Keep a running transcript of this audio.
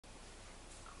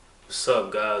What's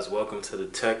up, guys? Welcome to the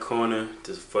Tech Corner.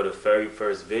 For the very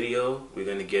first video, we're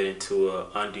going to get into an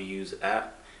underused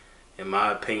app. In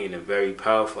my opinion, a very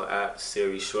powerful app,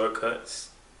 Siri Shorcuts.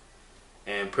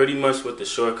 And pretty much what the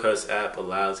Shortcuts app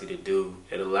allows you to do,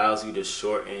 it allows you to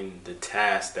shorten the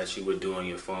tasks that you would do on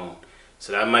your phone.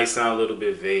 So that might sound a little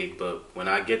bit vague, but when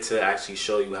I get to actually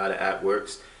show you how the app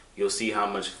works, you'll see how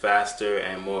much faster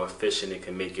and more efficient it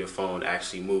can make your phone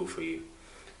actually move for you.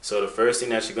 So the first thing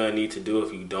that you're going to need to do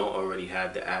if you don't already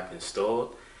have the app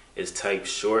installed is type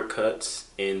Shortcuts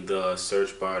in the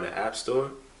search bar of the App Store,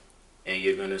 and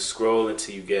you're going to scroll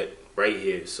until you get right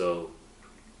here. So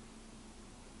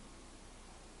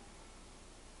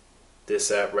this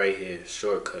app right here,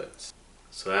 Shortcuts.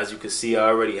 So as you can see, I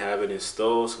already have it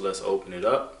installed, so let's open it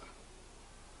up.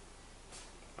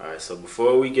 Alright, so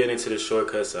before we get into the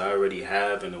shortcuts I already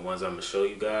have and the ones I'm going to show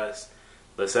you guys,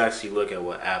 let's actually look at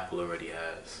what Apple already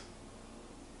has.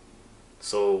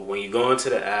 So when you go into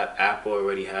the app, Apple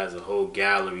already has a whole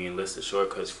gallery and list of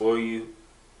shortcuts for you.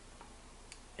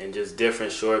 And just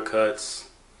different shortcuts.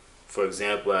 For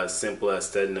example, as simple as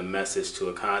sending a message to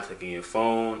a contact in your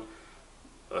phone,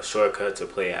 a shortcut to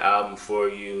play an album for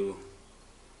you,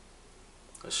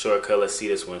 a shortcut, let's see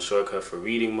this one, shortcut for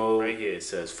reading mode. Right here it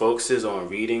says focuses on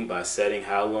reading by setting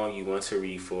how long you want to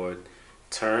read for it.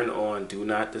 Turn on Do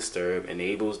Not Disturb,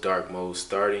 enables dark mode,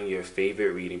 starting your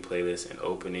favorite reading playlist, and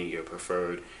opening your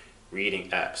preferred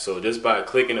reading app. So just by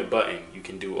clicking a button, you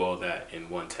can do all that in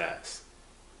one task.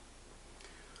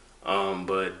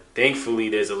 But thankfully,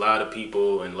 there's a lot of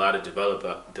people and a lot of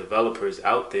developers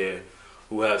out there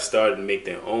who have started to make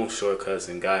their own shortcuts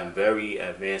and gotten very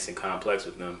advanced and complex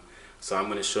with them. So I'm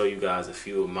going to show you guys a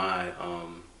few of my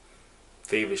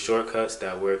favorite shortcuts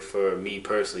that work for me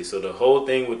personally. So the whole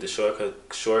thing with the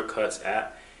Shortcuts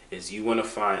app is you want to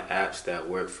find apps that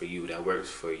work for you, that works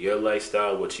for your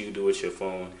lifestyle, what you do with your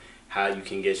phone, how you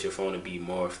can get your phone to be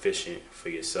more efficient for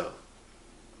yourself.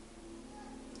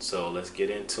 So let's get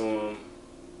into them.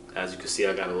 As you can see,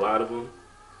 I got a lot of them.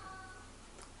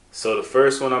 So the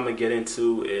first one I'm going to get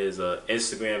into is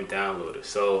Instagram downloader.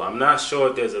 So I'm not sure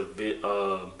if there's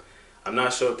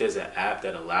an app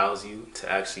that allows you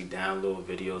to actually download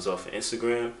videos off of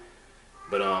Instagram,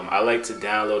 but I like to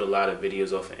download a lot of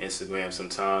videos off of Instagram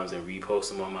sometimes and repost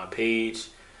them on my page.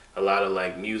 A lot of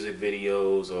like music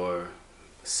videos or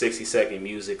 60-second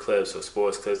music clips or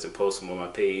sports clips, and post them on my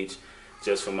page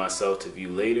just for myself to view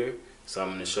later. So I'm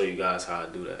going to show you guys how I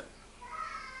do that.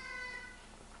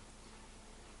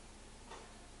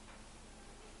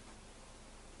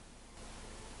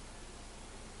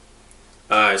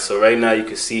 Alright, so right now you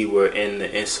can see we're in the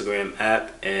Instagram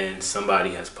app and somebody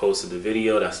has posted the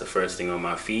video. That's the first thing on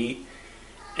my feed.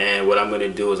 And what I'm going to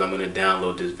do is I'm going to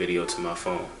download this video to my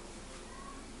phone.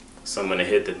 So I'm going to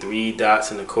hit the three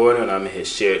dots in the corner and I'm going to hit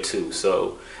share to.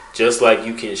 So just like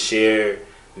you can share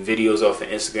videos off of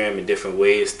Instagram in different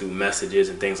ways through messages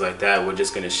and things like that, we're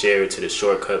just going to share it to the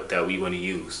shortcut that we want to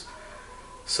use.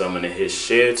 So I'm going to hit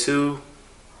share to.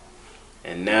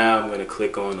 And now I'm going to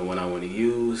click on the one I want to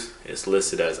use. It's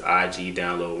listed as IG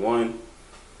download 1.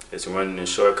 It's running the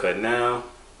shortcut now.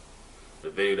 The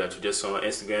video that you just saw on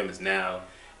Instagram is now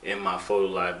in my photo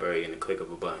library in the click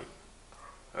of a button.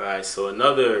 Alright, so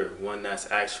another one that's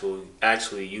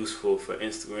actually useful for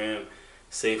Instagram.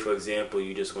 Say for example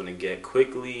you just want to get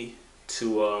quickly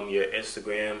to your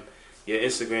Instagram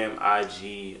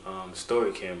IG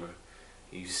story camera.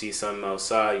 You see something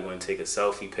outside, you want to take a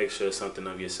selfie picture or something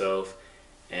of yourself,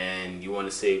 and you want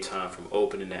to save time from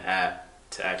opening the app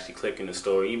to actually clicking the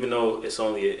story, even though it's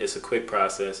a quick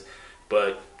process,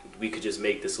 but we could just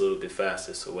make this a little bit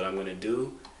faster. So what I'm going to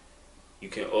do, you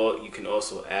can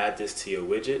also add this to your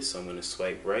widget. So I'm going to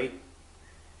swipe right,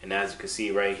 and as you can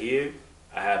see right here,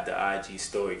 I have the IG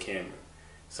story camera.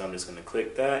 So I'm just going to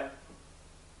click that,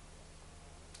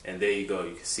 and there you go.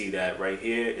 You can see that right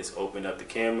here, it's opened up the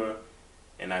camera,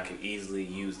 and I can easily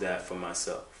use that for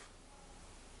myself.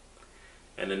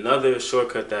 And another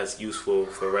shortcut that's useful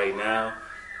for right now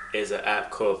is an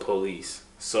app called Police.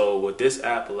 So what this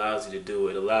app allows you to do,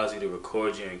 it allows you to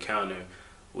record your encounter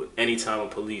with any time a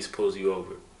police pulls you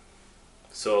over.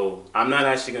 So I'm not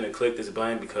actually going to click this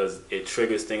button because it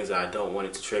triggers things that I don't want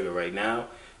it to trigger right now.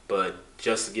 But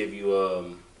just to give you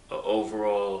an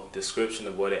overall description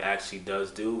of what it actually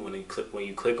does do, when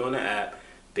you click on the app,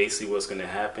 basically what's going to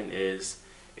happen is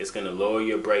it's going to lower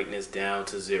your brightness down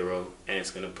to 0, and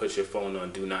it's going to put your phone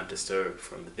on Do Not Disturb.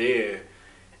 From there,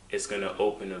 it's going to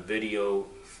open a video,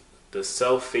 the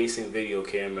self-facing video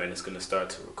camera, and it's going to start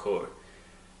to record.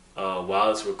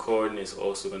 While it's recording, it's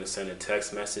also going to send a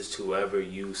text message to whoever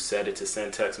you set it to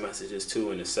send text messages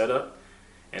to in the setup.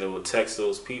 and it will text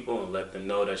those people and let them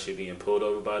know that you're being pulled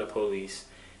over by the police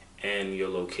and your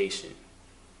location.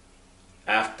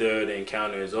 After the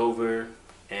encounter is over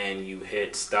and you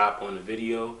hit stop on the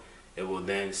video, it will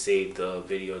then save the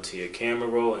video to your camera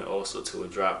roll and also to a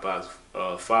Dropbox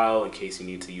file in case you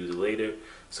need to use it later.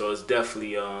 So it's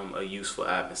definitely a useful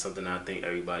app and something I think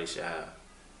everybody should have.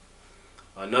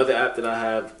 Another app that I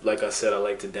have, like I said, I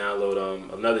like to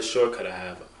download, another shortcut I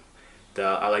have, that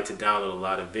I like to download a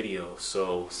lot of videos.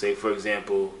 So say for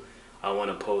example, I want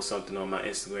to post something on my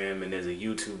Instagram and there's a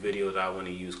YouTube video that I want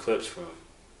to use clips from.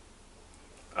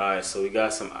 Alright, so we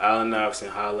got some Allen Iverson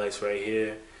highlights right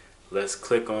here. Let's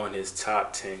click on his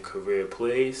top 10 career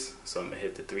plays. So I'm going to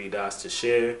hit the 3 dots to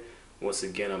share. Once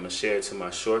again, I'm going to share it to my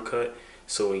shortcut.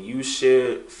 So when you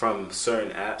share from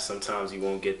certain apps, sometimes you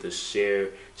won't get the share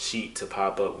sheet to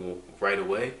pop up right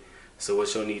away. So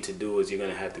what you'll need to do is you're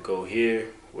going to have to go here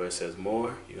where it says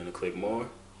more. You're going to click more.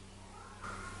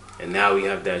 And now we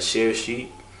have that share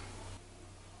sheet.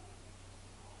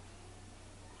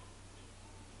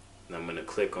 And I'm going to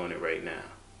click on it right now.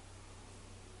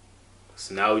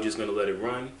 So now we're just going to let it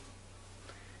run.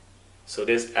 So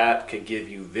this app could give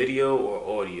you video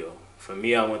or audio. For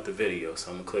me, I want the video,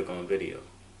 so I'm going to click on video.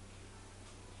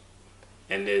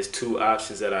 And there's 2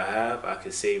 options that I have. I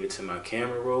could save it to my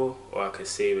camera roll, or I could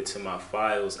save it to my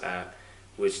files app,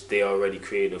 which they already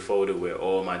created a folder where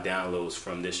all my downloads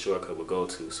from this shortcut will go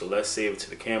to. So let's save it to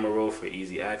the camera roll for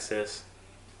easy access.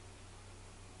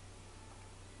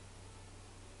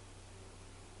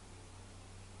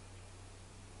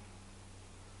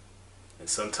 And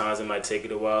sometimes it might take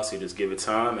it a while, so you just give it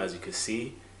time. As you can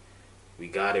see, we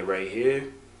got it right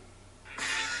here.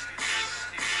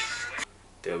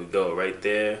 There we go, right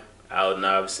there. Allen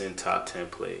Iverson top 10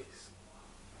 plays.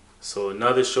 So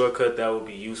another shortcut that would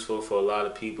be useful for a lot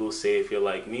of people, say if you're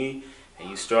like me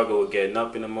and you struggle with getting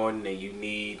up in the morning and you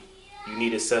need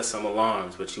to set some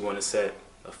alarms, but you want to set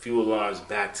a few alarms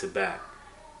back to back.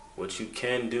 What you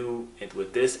can do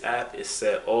with this app is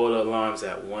set all the alarms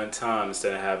at one time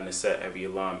instead of having to set every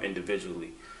alarm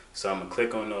individually. So I'm going to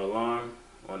click on the alarm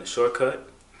on the shortcut.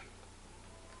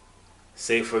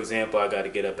 Say for example, I got to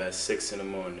get up at 6 in the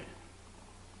morning.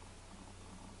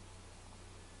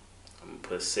 I'm going to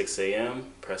put 6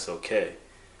 a.m., press OK.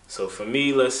 So for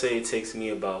me, let's say it takes me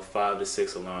about 5 to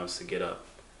 6 alarms to get up.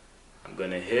 I'm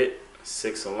going to hit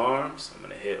 6 alarms. I'm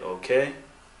going to hit OK.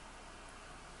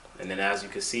 And then as you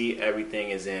can see,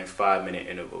 everything is in 5-minute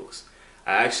intervals.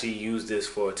 I actually used this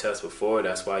for a test before,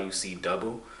 that's why you see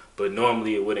double. But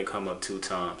normally it wouldn't come up 2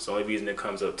 times. The only reason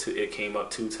it came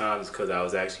up 2 times is because I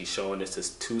was actually showing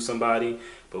this to somebody.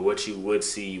 But what you would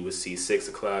see 6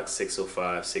 o'clock,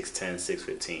 6:05, 6:10,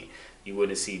 6:15. You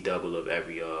wouldn't see double of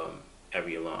every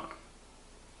alarm.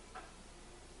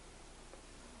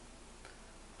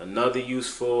 Another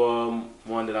useful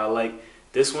one that I like.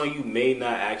 This one you may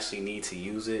not actually need to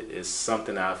use it. It's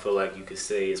something that I feel like you could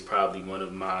say is probably one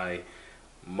of my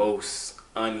most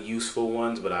unuseful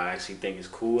ones, but I actually think it's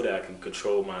cool that I can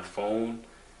control my phone.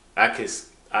 I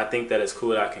think that it's cool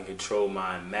that I can control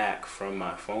my Mac from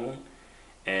my phone.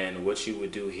 And what you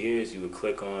would do here is you would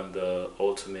click on the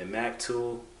Ultimate Mac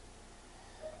tool.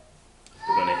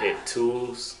 We're going to hit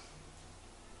Tools.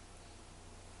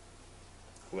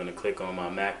 We're going to click on my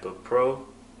MacBook Pro.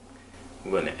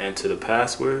 I'm going to enter the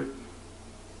password.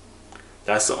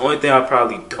 That's the only thing I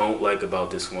probably don't like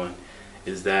about this one,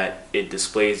 is that it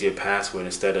displays your password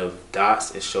instead of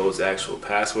dots. It shows the actual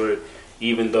password.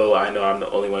 Even though I know I'm the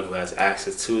only one who has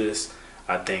access to this,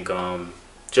 I think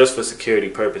just for security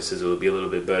purposes it would be a little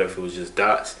bit better if it was just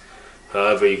dots.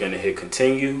 However, you're going to hit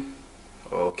continue.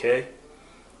 Okay.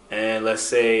 And let's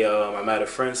say I'm at a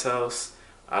friend's house.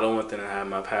 I don't want them to have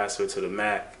my password to the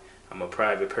Mac. I'm a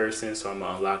private person, so I'm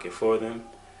going to unlock it for them.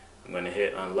 I'm going to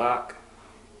hit unlock.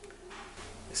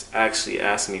 It's actually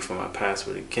asking me for my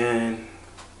password again.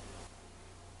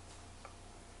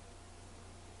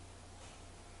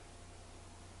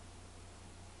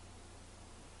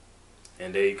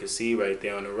 And there you can see right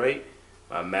there on the right,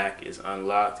 my Mac is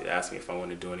unlocked. It asks me if I want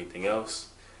to do anything else,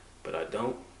 but I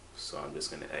don't, so I'm just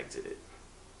going to exit it.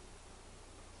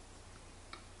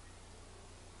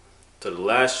 So the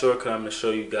last shortcut I'm going to show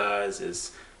you guys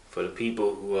is for the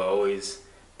people who are always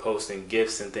posting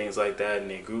GIFs and things like that in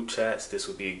their group chats. This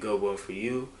would be a good one for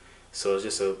you. So it's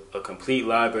just a complete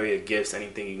library of GIFs,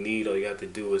 anything you need. All you have to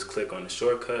do is click on the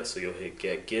shortcut. So you'll hit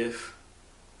Get GIF.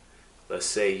 Let's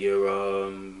say you're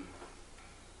a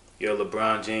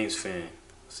LeBron James fan.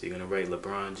 So you're going to write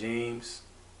LeBron James.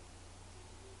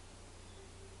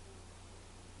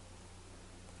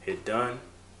 Hit done.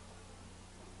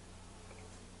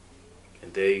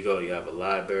 And there you go. You have a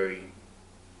library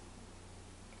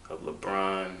of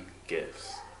LeBron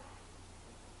GIFs.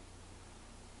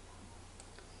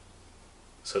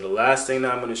 So the last thing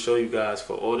that I'm going to show you guys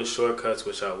for all the shortcuts,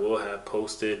 which I will have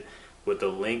posted with the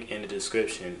link in the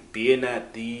description, being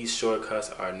that these shortcuts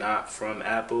are not from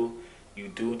Apple, you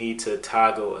do need to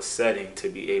toggle a setting to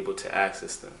be able to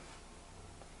access them.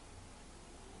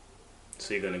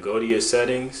 So you're going to go to your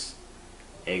settings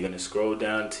and you're going to scroll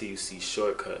down until you see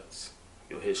shortcuts.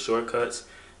 You'll hit shortcuts.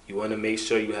 You want to make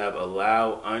sure you have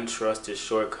allow untrusted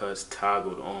shortcuts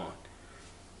toggled on.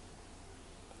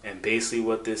 And basically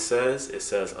what this says, it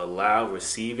says allow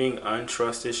receiving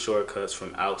untrusted shortcuts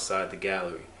from outside the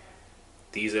gallery.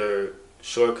 These are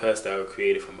shortcuts that were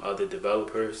created from other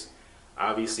developers.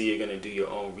 Obviously you're going to do your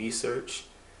own research.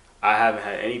 I haven't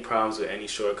had any problems with any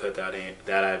shortcut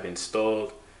that I've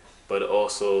installed, but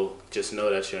also just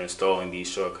know that you're installing these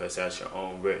shortcuts at your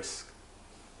own risk.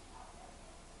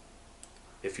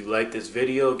 If you like this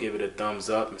video, give it a thumbs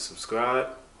up and subscribe,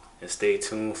 and stay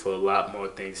tuned for a lot more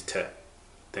things tech.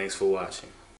 Thanks for watching.